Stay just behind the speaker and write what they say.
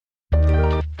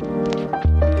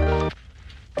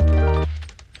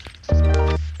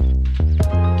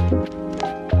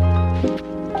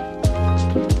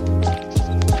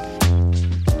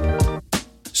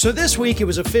So this week it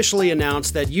was officially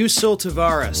announced that Yuscil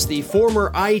Tavares, the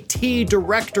former IT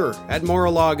director at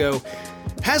Mar-a-Lago,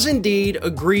 has indeed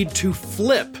agreed to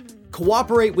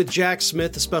cooperate with Jack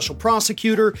Smith, the special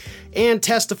prosecutor, and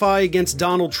testify against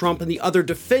Donald Trump and the other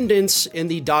defendants in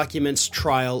the documents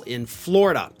trial in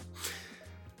Florida.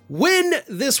 When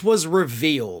this was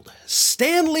revealed,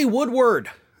 Stanley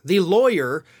Woodward, the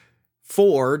lawyer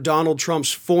for Donald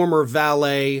Trump's former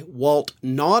valet, Walt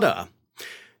Nauta,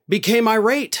 became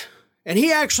irate, and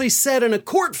he actually said in a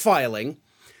court filing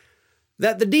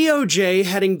that the DOJ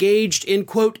had engaged in,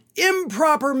 quote,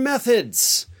 improper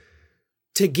methods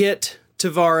to get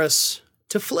Tavares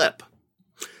to flip.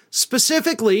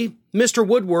 Specifically, Mr.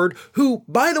 Woodward, who,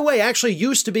 by the way, actually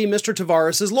used to be Mr.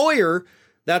 Tavares' lawyer.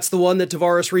 That's the one that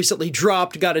Tavares recently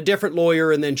dropped, got a different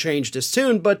lawyer, and then changed his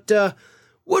tune. But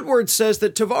Woodward says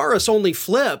that Tavares only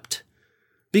flipped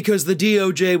because the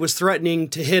DOJ was threatening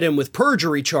to hit him with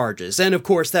perjury charges. And of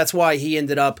course, that's why he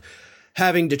ended up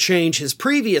having to change his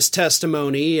previous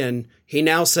testimony. And he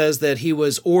now says that he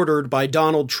was ordered by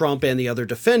Donald Trump and the other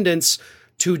defendants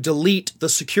to delete the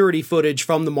security footage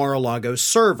from the Mar-a-Lago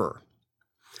server.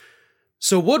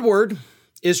 So Woodward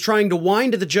is trying to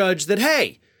whine to the judge that,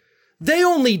 hey, they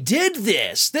only did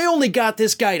this. They only got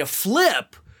this guy to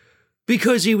flip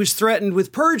because he was threatened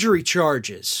with perjury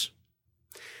charges.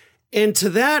 And to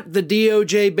that, the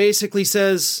DOJ basically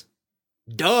says,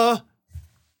 duh.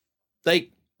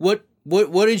 Like, what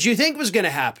did you think was going to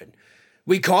happen?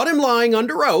 We caught him lying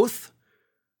under oath,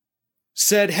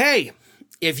 said, hey,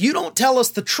 if you don't tell us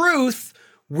the truth,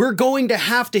 we're going to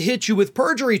have to hit you with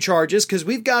perjury charges because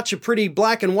we've got you pretty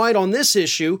black and white on this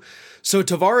issue. So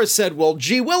Tavares said, well,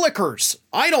 gee willikers,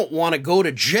 I don't want to go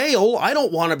to jail. I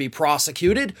don't want to be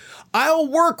prosecuted. I'll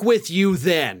work with you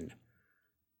then.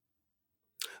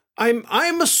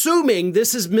 I'm assuming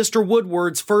this is Mr.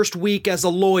 Woodward's first week as a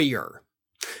lawyer,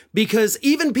 because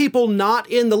even people not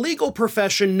in the legal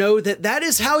profession know that that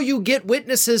is how you get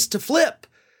witnesses to flip.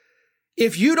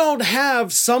 If you don't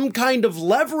have some kind of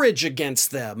leverage against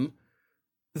them,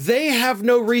 they have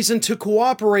no reason to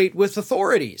cooperate with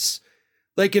authorities.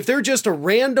 Like if they're just a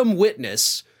random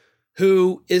witness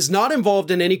who is not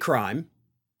involved in any crime,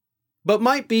 but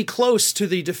might be close to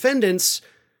the defendants,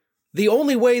 the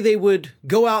only way they would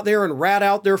go out there and rat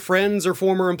out their friends or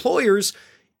former employers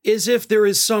is if there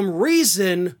is some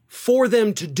reason for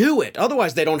them to do it.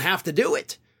 Otherwise, they don't have to do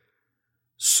it.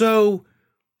 So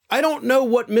I don't know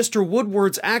what Mr.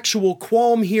 Woodward's actual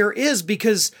qualm here is,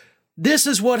 because this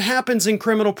is what happens in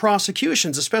criminal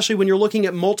prosecutions, especially when you're looking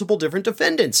at multiple different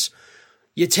defendants.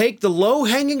 You take the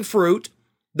low-hanging fruit,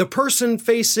 the person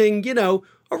facing,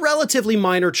 a relatively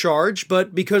minor charge,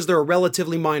 but because they're a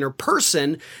relatively minor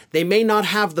person, they may not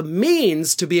have the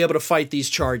means to be able to fight these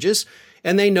charges,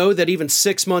 and they know that even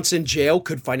 6 months in jail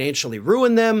could financially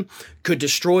ruin them, could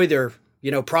destroy their,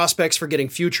 prospects for getting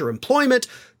future employment,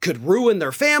 could ruin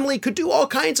their family, could do all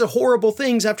kinds of horrible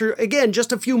things after, again,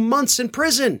 just a few months in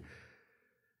prison.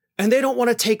 And they don't want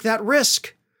to take that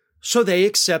risk. So they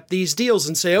accept these deals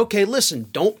and say, okay, listen,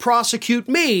 don't prosecute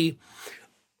me.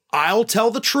 I'll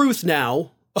tell the truth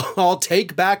now. I'll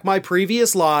take back my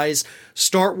previous lies,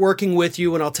 start working with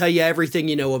you, and I'll tell you everything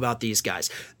you know about these guys.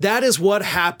 That is what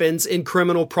happens in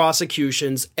criminal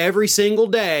prosecutions every single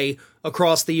day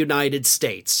across the United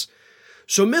States.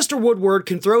 So Mr. Woodward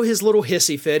can throw his little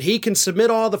hissy fit. He can submit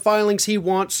all the filings he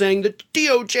wants saying that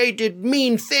DOJ did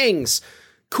mean things.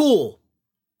 Cool.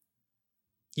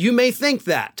 You may think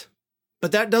that,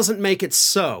 but that doesn't make it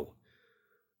so.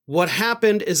 What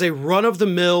happened is a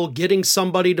run-of-the-mill getting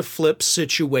somebody to flip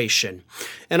situation.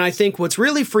 And I think what's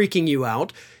really freaking you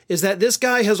out is that this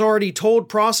guy has already told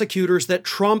prosecutors that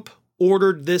Trump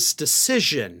ordered this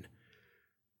decision.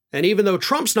 And even though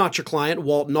Trump's not your client,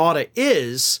 Walt Nauta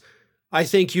is, I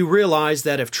think you realize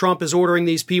that if Trump is ordering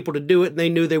these people to do it and they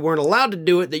knew they weren't allowed to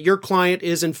do it, that your client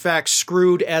is in fact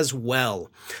screwed as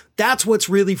well. That's what's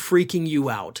really freaking you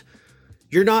out.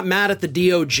 You're not mad at the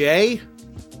DOJ.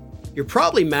 You're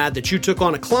probably mad that you took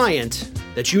on a client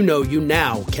that you know you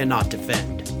now cannot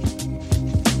defend.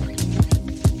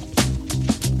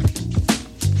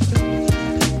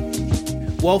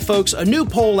 Well, folks, a new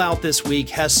poll out this week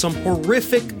has some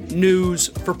horrific news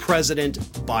for President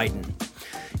Biden.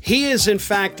 He is, in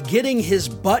fact, getting his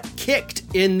butt kicked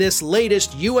in this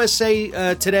latest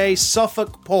USA Today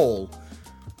Suffolk poll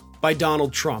by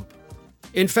Donald Trump.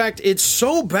 In fact, it's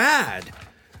so bad.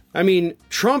 I mean,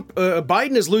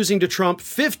 Biden is losing to Trump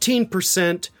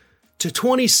 15% to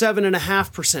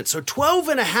 27.5%. So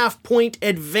 12.5 point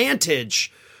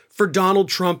advantage for Donald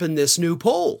Trump in this new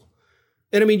poll.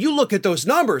 And I mean, you look at those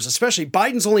numbers, especially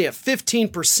Biden's only at 15%.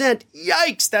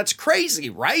 Yikes, that's crazy,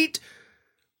 right?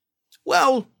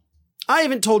 Well, I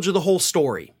haven't told you the whole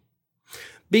story.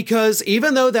 Because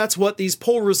even though that's what these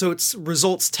poll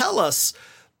results tell us,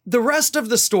 the rest of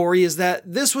the story is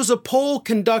that this was a poll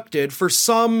conducted for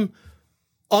some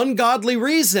ungodly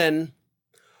reason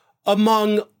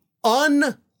among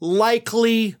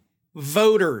unlikely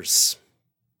voters.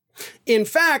 In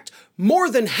fact, more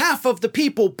than half of the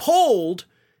people polled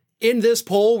in this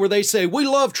poll where they say, we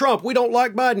love Trump, we don't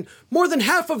like Biden, more than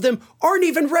half of them aren't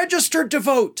even registered to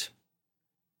vote.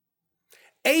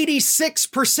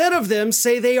 86% of them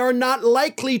say they are not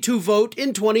likely to vote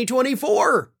in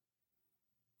 2024.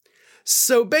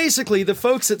 So basically, the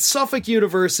folks at Suffolk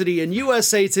University and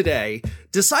USA Today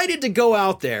decided to go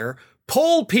out there,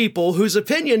 poll people whose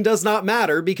opinion does not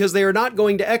matter because they are not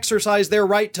going to exercise their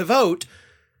right to vote,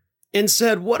 and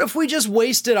said, what if we just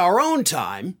wasted our own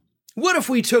time? What if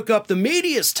we took up the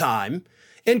media's time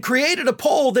and created a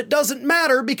poll that doesn't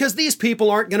matter because these people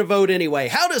aren't going to vote anyway?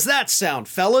 How does that sound,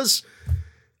 fellas?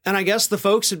 And I guess the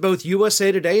folks at both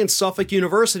USA Today and Suffolk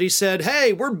University said,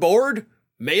 hey, we're bored.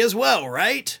 May as well,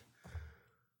 right?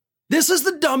 This is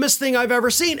the dumbest thing I've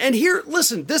ever seen. And here,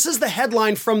 listen, this is the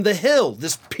headline from The Hill.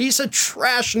 This piece of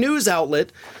trash news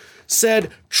outlet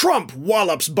said, Trump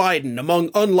wallops Biden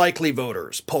among unlikely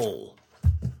voters poll.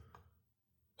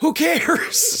 Who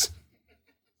cares?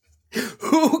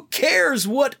 Who cares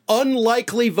what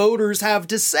unlikely voters have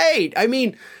to say? I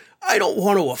mean, I don't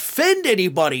want to offend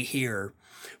anybody here.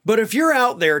 But if you're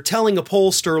out there telling a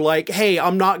pollster like, hey,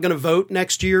 I'm not going to vote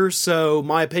next year, so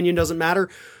my opinion doesn't matter,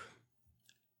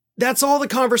 that's all the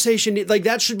conversation. Like,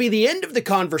 that should be the end of the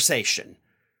conversation.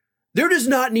 There does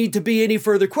not need to be any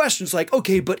further questions like,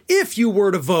 okay, but if you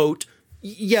were to vote,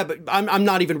 yeah, but I'm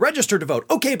not even registered to vote.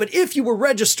 Okay, but if you were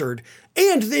registered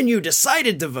and then you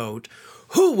decided to vote,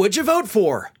 who would you vote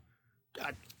for?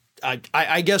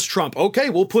 I guess Trump. Okay,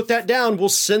 we'll put that down. We'll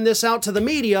send this out to the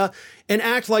media and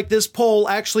act like this poll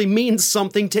actually means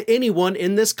something to anyone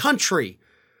in this country.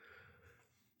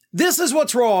 This is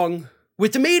what's wrong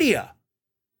with the media,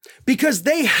 because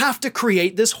they have to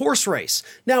create this horse race.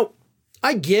 Now,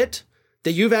 I get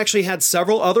that you've actually had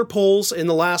several other polls in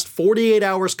the last 48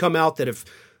 hours come out that have,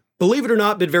 believe it or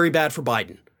not, been very bad for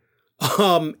Biden.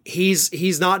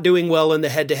 He's not doing well in the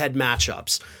head-to-head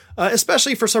matchups.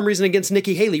 Especially for some reason against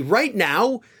Nikki Haley. Right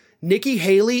now, Nikki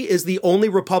Haley is the only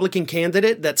Republican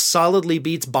candidate that solidly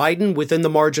beats Biden within the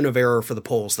margin of error for the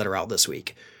polls that are out this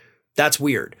week. That's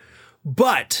weird.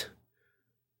 But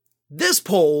this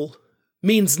poll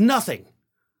means nothing.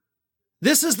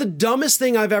 This is the dumbest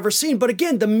thing I've ever seen. But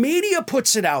again, the media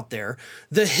puts it out there.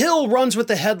 The Hill runs with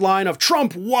the headline of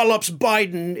Trump wallops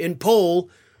Biden in poll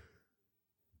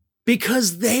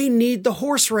because they need the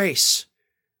horse race.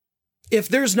 If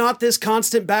there's not this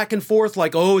constant back and forth,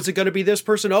 like, oh, is it going to be this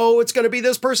person? Oh, it's going to be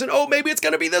this person. Oh, maybe it's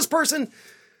going to be this person.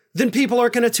 Then people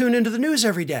aren't going to tune into the news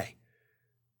every day.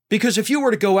 Because if you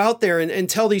were to go out there and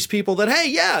tell these people that, hey,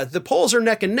 yeah, the polls are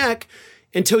neck and neck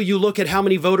until you look at how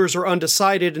many voters are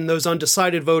undecided and those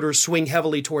undecided voters swing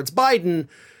heavily towards Biden,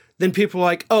 then people are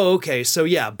like, oh, okay, so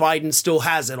yeah, Biden still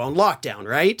has it on lockdown,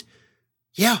 right?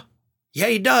 Yeah,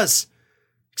 he does.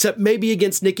 Except maybe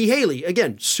against Nikki Haley.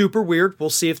 Again, super weird. We'll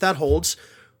see if that holds.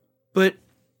 But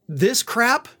this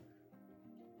crap,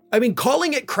 I mean,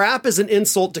 calling it crap is an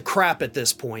insult to crap at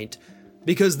this point.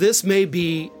 Because it's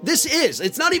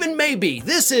not even maybe,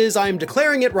 this is, I am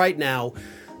declaring it right now,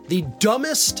 the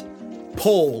dumbest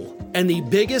poll and the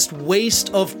biggest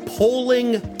waste of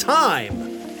polling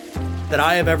time that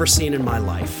I have ever seen in my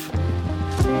life.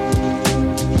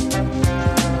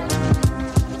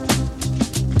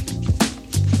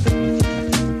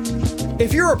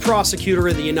 If you're a prosecutor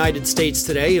in the United States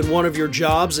today and one of your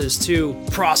jobs is to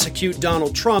prosecute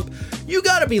Donald Trump, you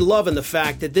gotta be loving the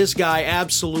fact that this guy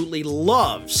absolutely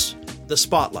loves the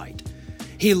spotlight.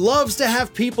 He loves to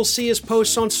have people see his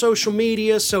posts on social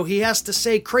media, so he has to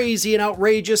say crazy and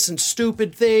outrageous and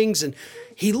stupid things, and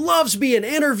he loves being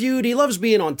interviewed, he loves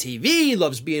being on TV, he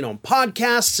loves being on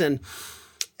podcasts, and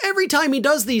every time he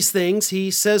does these things,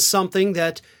 he says something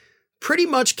that pretty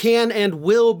much can and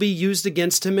will be used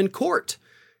against him in court.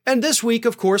 And this week,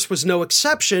 of course, was no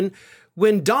exception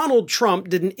when Donald Trump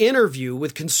did an interview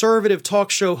with conservative talk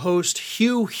show host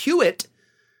Hugh Hewitt,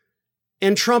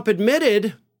 and Trump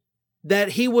admitted that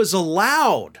he was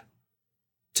allowed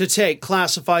to take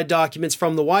classified documents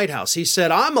from the White House. He said,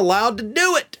 I'm allowed to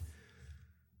do it.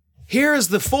 Here is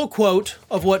the full quote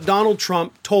of what Donald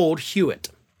Trump told Hewitt.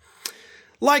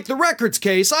 Like the records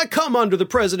case, I come under the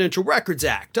Presidential Records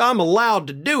Act. I'm allowed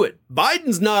to do it.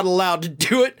 Biden's not allowed to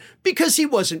do it because he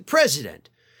wasn't president.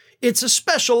 It's a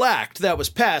special act that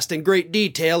was passed in great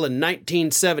detail in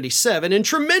 1977, in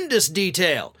tremendous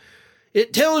detail.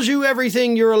 It tells you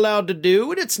everything you're allowed to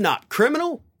do, and it's not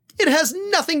criminal. It has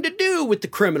nothing to do with the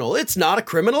criminal. It's not a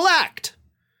criminal act.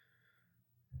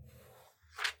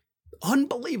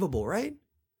 Unbelievable, right?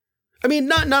 I mean,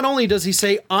 not only does he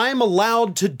say, I'm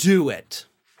allowed to do it.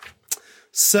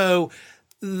 So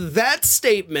that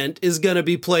statement is going to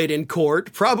be played in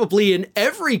court, probably in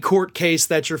every court case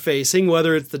that you're facing,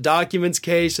 whether it's the documents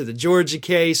case or the Georgia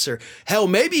case, or hell,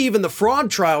 maybe even the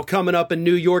fraud trial coming up in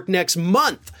New York next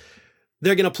month.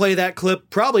 They're going to play that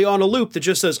clip probably on a loop that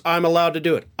just says, I'm allowed to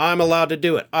do it. I'm allowed to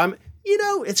do it.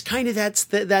 It's kind of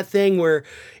that thing where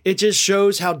it just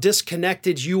shows how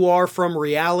disconnected you are from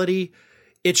reality.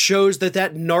 It shows that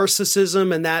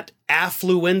narcissism and that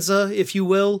affluenza, if you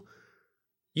will,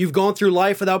 you've gone through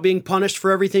life without being punished for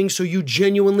everything, so you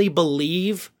genuinely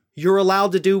believe you're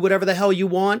allowed to do whatever the hell you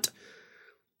want.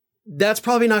 That's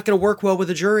probably not going to work well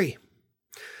with a jury.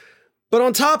 But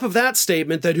on top of that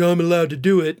statement that I'm allowed to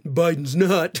do it, Biden's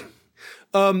not,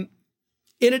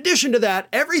 in addition to that,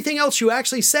 everything else you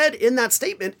actually said in that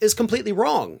statement is completely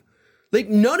wrong. Like,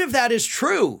 none of that is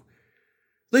true.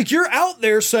 Like, you're out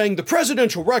there saying the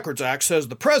Presidential Records Act says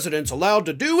the president's allowed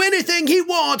to do anything he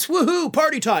wants. Woohoo,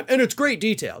 party time. And it's great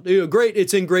detail.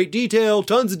 It's in great detail,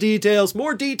 tons of details,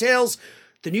 more details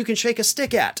than you can shake a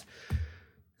stick at.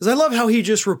 Because I love how he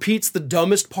just repeats the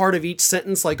dumbest part of each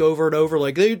sentence, like over and over.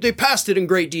 Like, they passed it in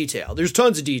great detail. There's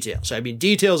tons of details. I mean,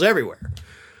 details everywhere.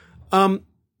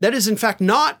 That is, in fact,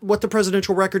 not what the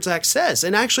Presidential Records Act says.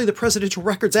 And actually, the Presidential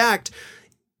Records Act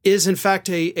is, in fact,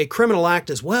 a criminal act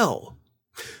as well.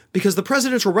 Because the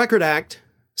Presidential Record Act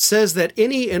says that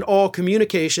any and all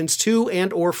communications to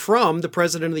and or from the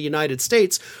President of the United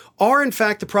States are in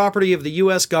fact the property of the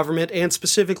U.S. government and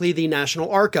specifically the National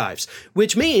Archives,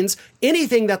 which means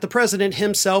anything that the President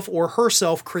himself or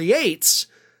herself creates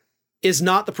is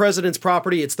not the President's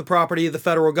property, it's the property of the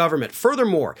federal government.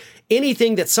 Furthermore,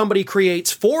 anything that somebody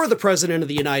creates for the President of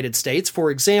the United States, for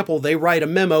example, they write a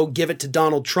memo, give it to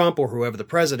Donald Trump or whoever the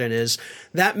president is,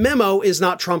 that memo is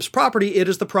not Trump's property, it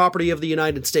is the property of the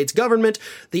United States government.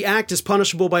 The act is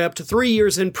punishable by up to 3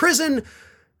 years in prison,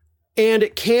 and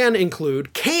it can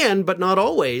include, but not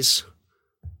always,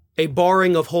 a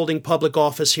barring of holding public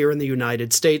office here in the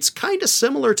United States, kind of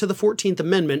similar to the 14th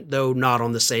Amendment, though not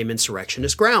on the same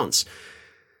insurrectionist grounds.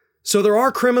 So there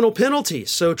are criminal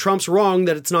penalties. So Trump's wrong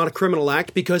that it's not a criminal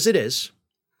act, because it is.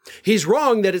 He's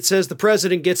wrong that it says the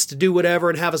president gets to do whatever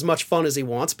and have as much fun as he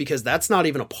wants, because that's not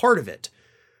even a part of it.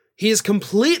 He is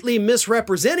completely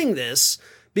misrepresenting this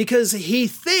because he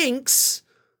thinks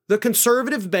the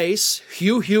conservative base,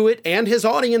 Hugh Hewitt and his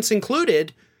audience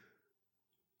included,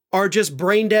 are just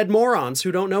brain-dead morons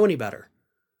who don't know any better.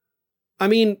 I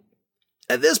mean,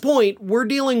 at this point, we're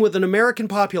dealing with an American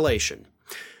population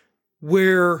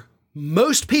where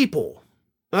most people,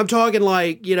 I'm talking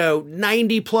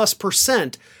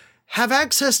 90+%, have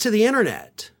access to the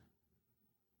internet.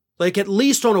 Like, at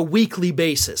least on a weekly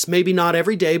basis. Maybe not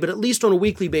every day, but at least on a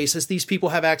weekly basis, these people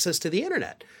have access to the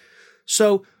internet.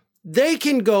 So they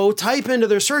can go type into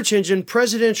their search engine,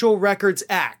 Presidential Records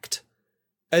Act.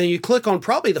 And then you click on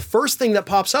probably the first thing that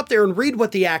pops up there and read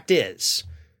what the act is.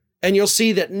 And you'll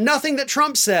see that nothing that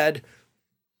Trump said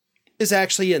is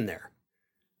actually in there.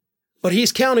 But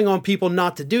he's counting on people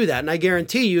not to do that. And I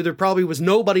guarantee you there probably was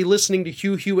nobody listening to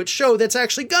Hugh Hewitt's show that's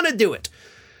actually going to do it.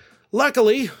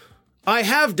 Luckily, I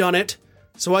have done it,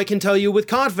 so I can tell you with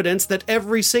confidence that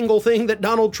every single thing that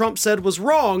Donald Trump said was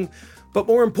wrong. But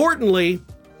more importantly,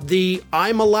 the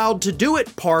I'm allowed to do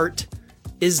it part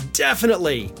is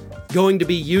definitely going to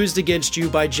be used against you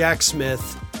by Jack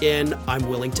Smith in, I'm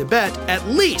willing to bet, at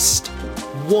least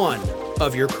one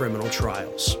of your criminal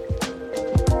trials.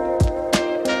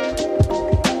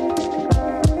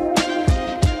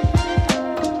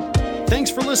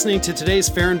 Thanks for listening to today's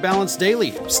Fair and Balanced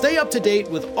Daily. Stay up to date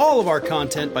with all of our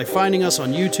content by finding us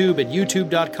on YouTube at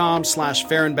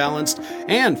youtube.com/fairandbalanced,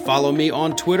 and follow me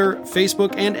on Twitter,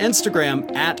 Facebook, and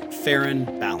Instagram at Fair and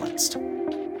Balanced.